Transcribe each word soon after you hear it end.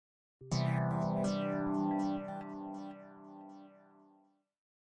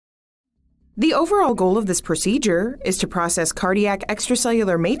The overall goal of this procedure is to process cardiac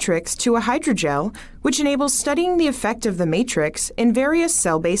extracellular matrix to a hydrogel, which enables studying the effect of the matrix in various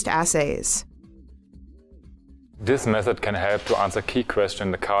cell-based assays. This method can help to answer key questions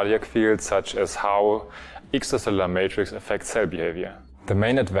in the cardiac field, such as how extracellular matrix affects cell behavior. The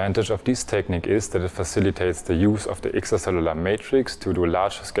main advantage of this technique is that it facilitates the use of the extracellular matrix to do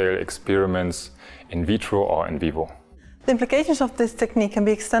large-scale experiments in vitro or in vivo. The implications of this technique can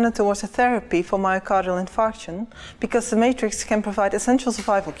be extended towards a therapy for myocardial infarction because the matrix can provide essential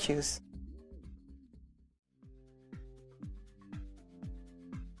survival cues.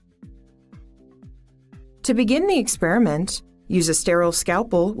 To begin the experiment, use a sterile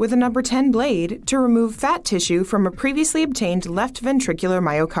scalpel with a number 10 blade to remove fat tissue from a previously obtained left ventricular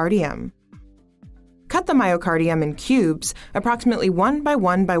myocardium. Cut the myocardium in cubes, approximately 1 by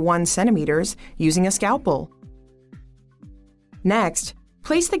 1 by 1 centimeters, using a scalpel. Next,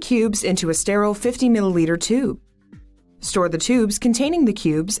 place the cubes into a sterile 50 milliliter tube. Store the tubes containing the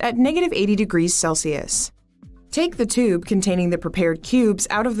cubes at -80 degrees Celsius. Take the tube containing the prepared cubes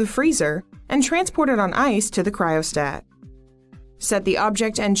out of the freezer and transport it on ice to the cryostat. Set the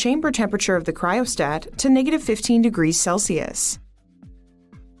object and chamber temperature of the cryostat to -15 degrees Celsius.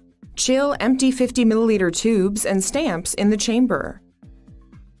 Chill empty 50 milliliter tubes and stamps in the chamber.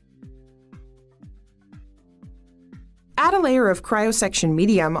 Add a layer of cryosection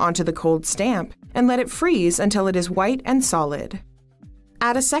medium onto the cold stamp and let it freeze until it is white and solid.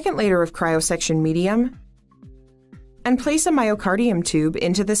 Add a second layer of cryosection medium and place a myocardium tube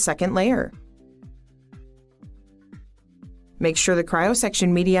into the second layer. Make sure the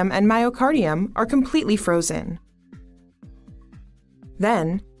cryosection medium and myocardium are completely frozen.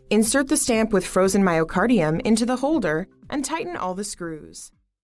 Then, insert the stamp with frozen myocardium into the holder and tighten all the screws.